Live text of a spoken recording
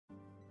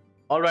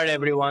All right,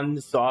 everyone.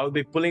 So I'll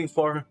be pulling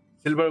for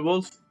Silver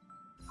Wolf.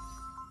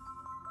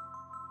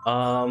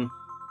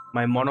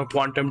 My mono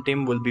quantum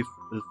team will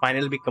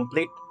finally be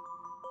complete.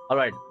 All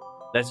right,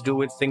 let's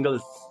do it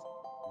singles.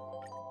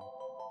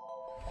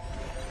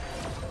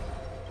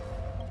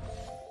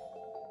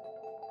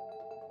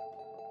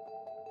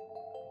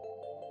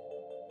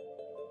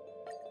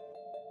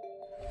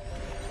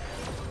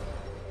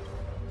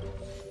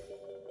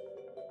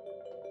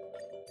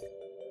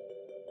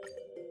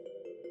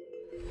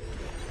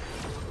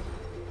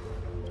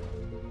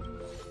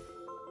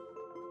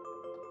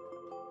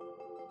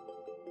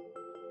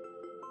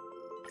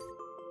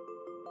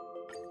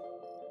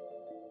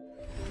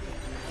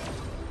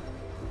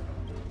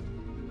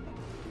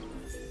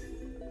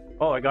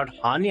 Oh, I got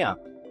Hanya.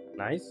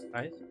 Nice,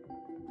 nice.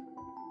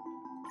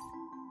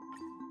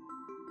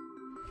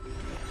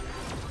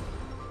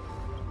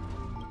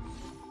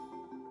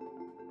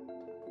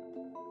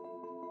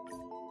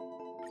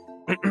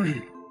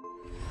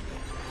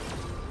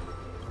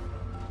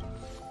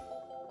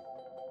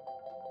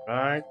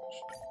 Right.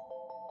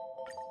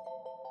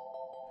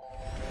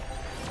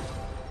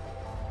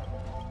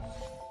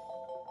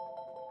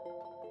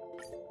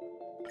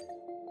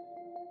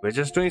 We're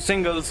just doing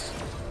singles.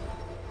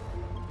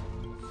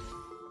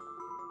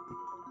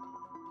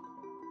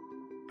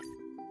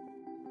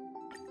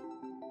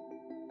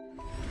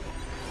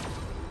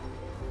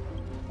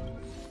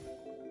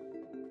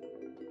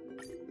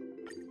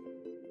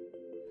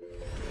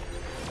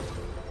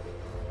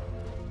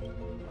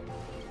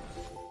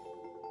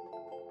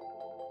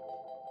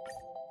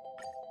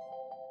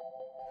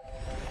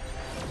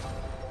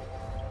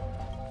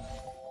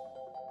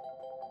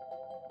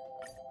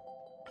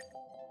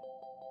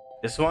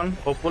 This one,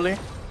 hopefully.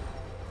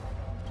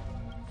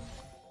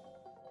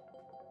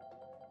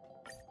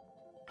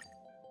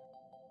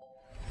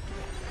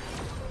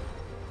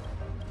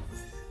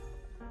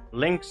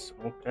 Links,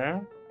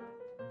 okay.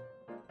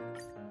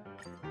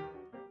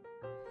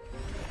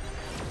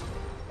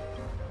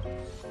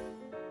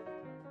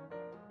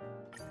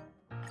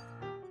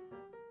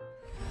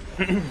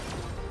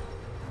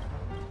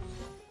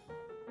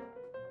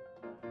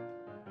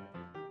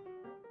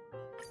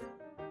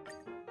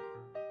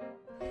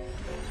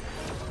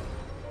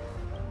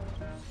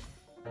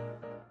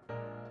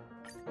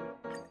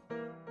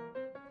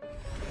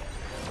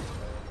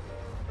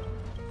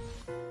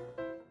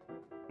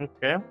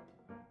 Okay.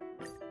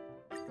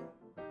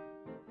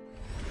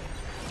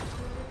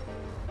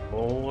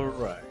 All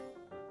right.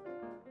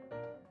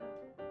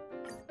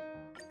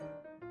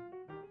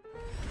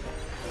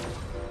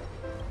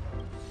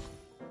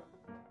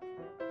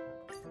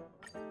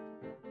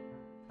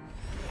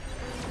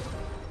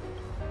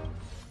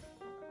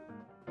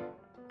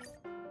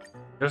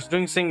 Just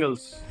doing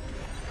singles.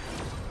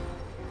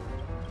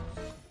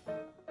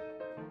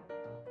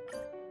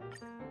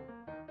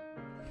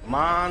 Come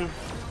on.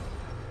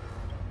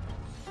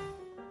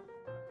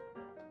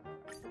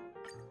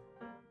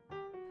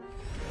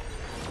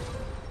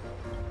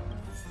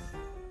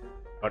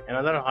 Got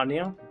another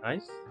Hania.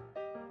 Nice.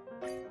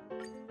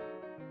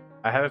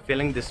 I have a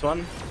feeling this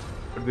one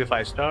could be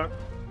 5-star.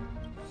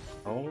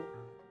 Oh.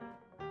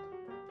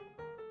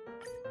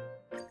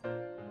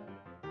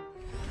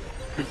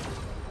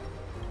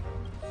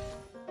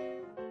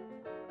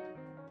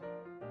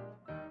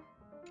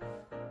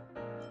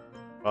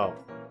 Wow.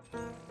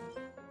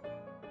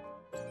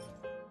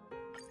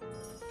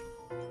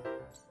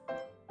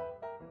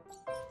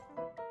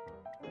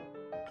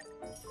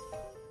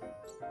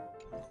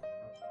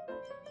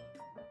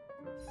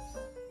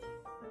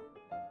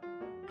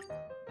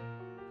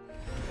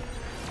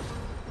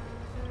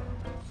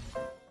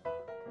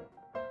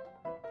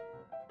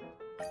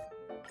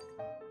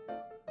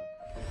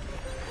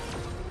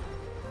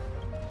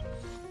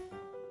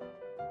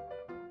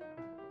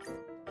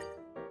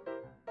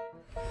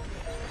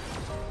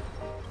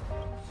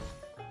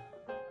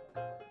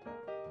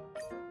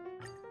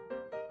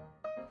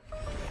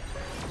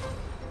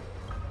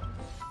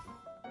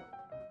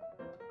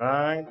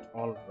 Right,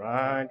 all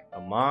right,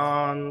 come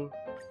on.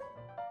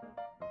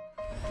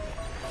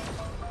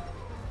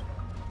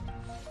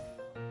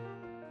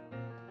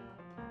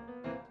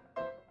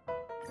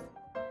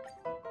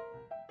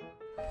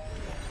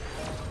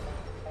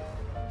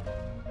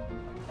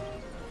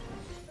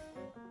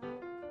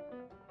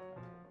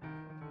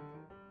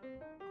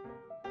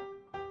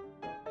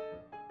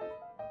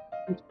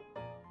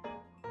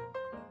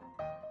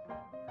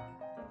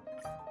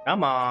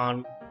 Come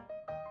on.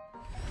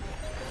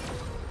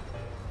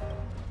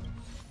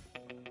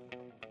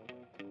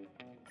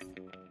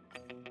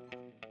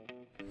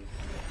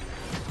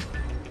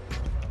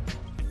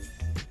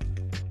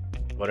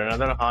 Got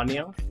another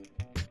Hania.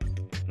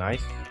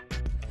 Nice.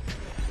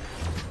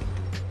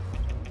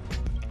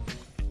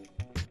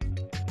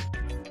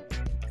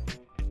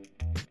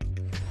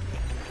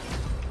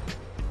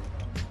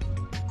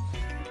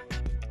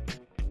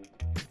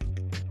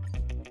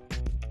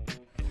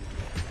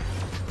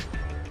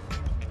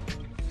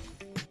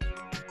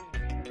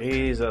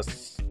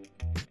 Jesus.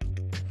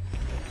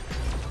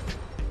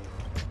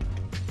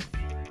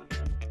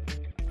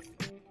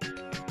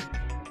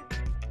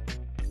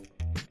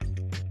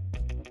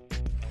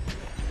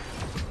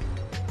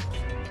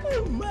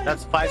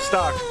 That's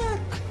 5-star.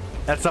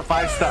 That's a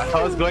 5-star.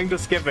 I was going to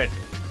skip it.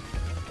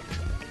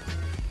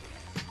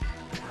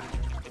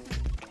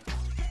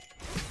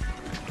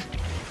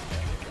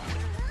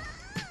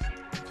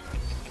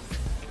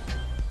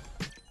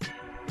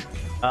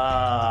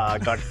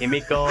 Got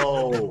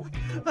Himiko.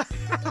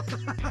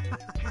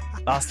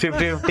 Last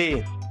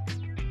 50-50.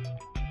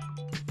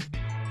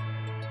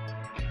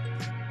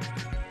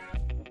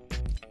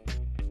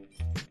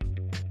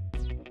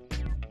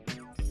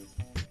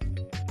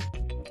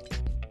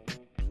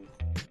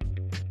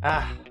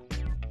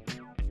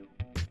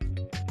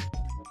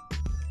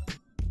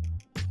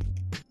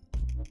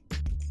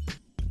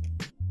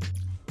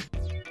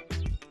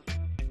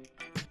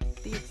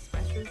 The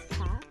express's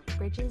path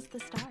bridges the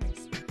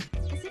stars,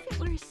 as if it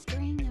were a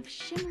string of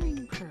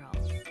shimmering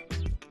pearls.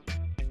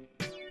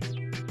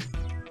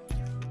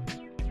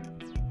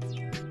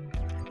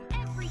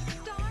 Every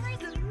star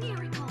is a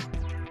miracle.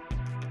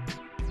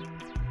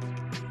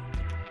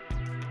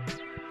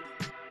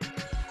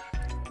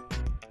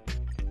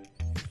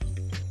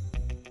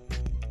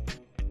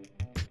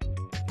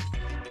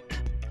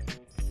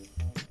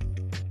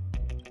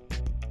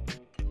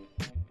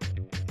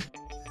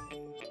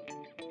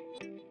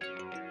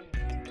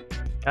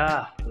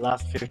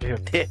 Last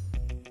 50-50.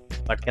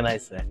 What can I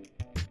say?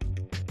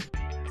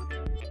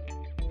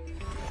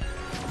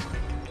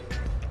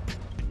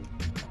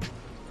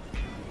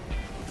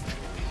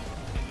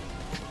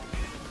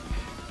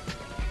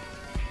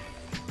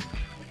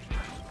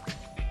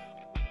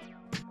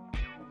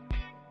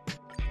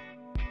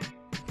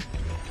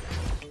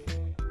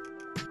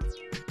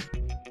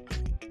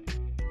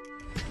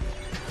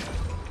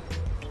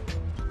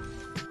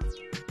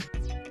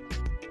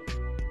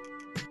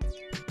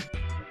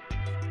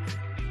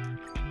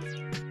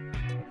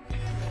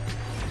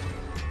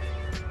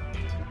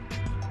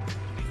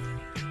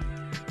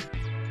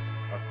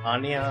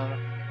 Anya.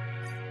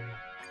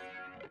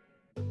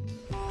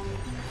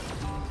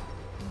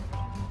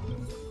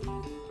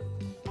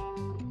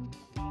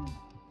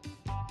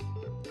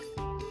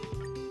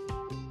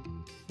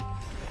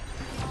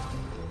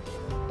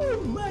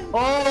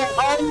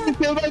 Oh,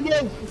 silver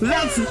again!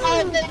 Let's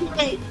go,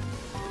 baby!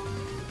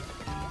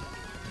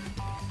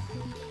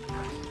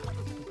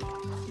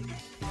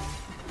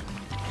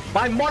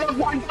 My mono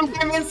quantum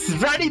game is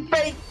ready,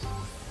 babe!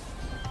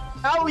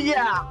 Oh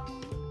yeah!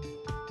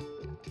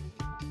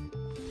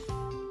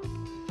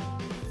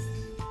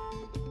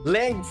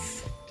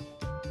 Links!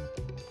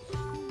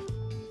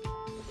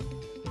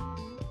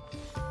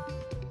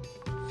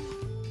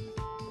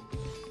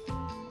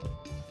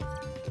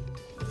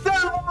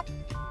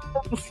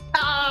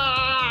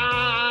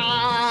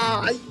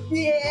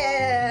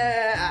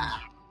 Yeah!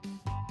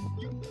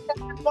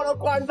 Mono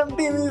quantum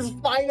team is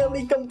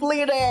finally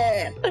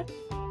completed!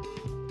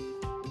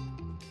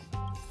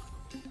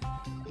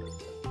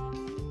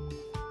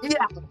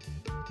 Yeah!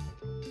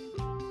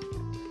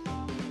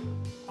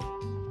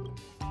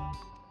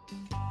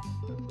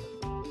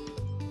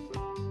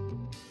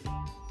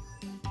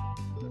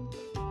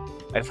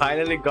 I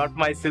finally got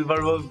my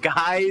silver wolf,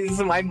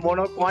 guys. My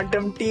mono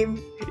quantum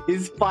team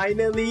is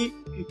finally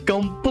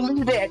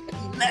completed.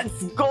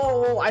 Let's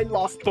go. I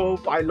lost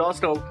hope. I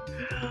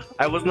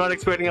was not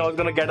expecting I was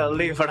gonna get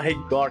early, but I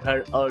got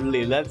her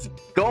early. Let's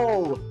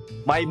go.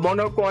 My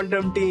mono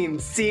quantum team: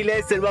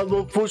 Seele, silver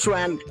wolf,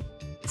 Fushuan,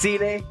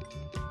 Seele,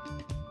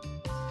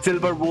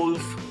 silver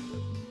wolf,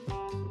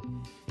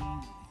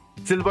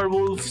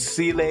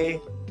 Seele,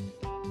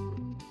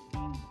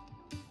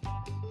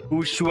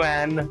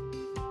 Fushuan,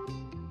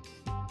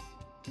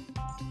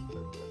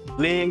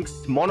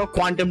 Links. Mono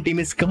quantum team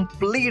is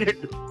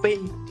completed,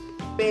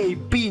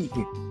 baby.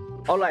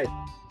 Alright,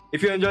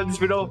 if you enjoyed this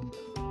video,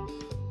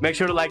 make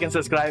sure to like and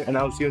subscribe, and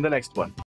I'll see you in the next one.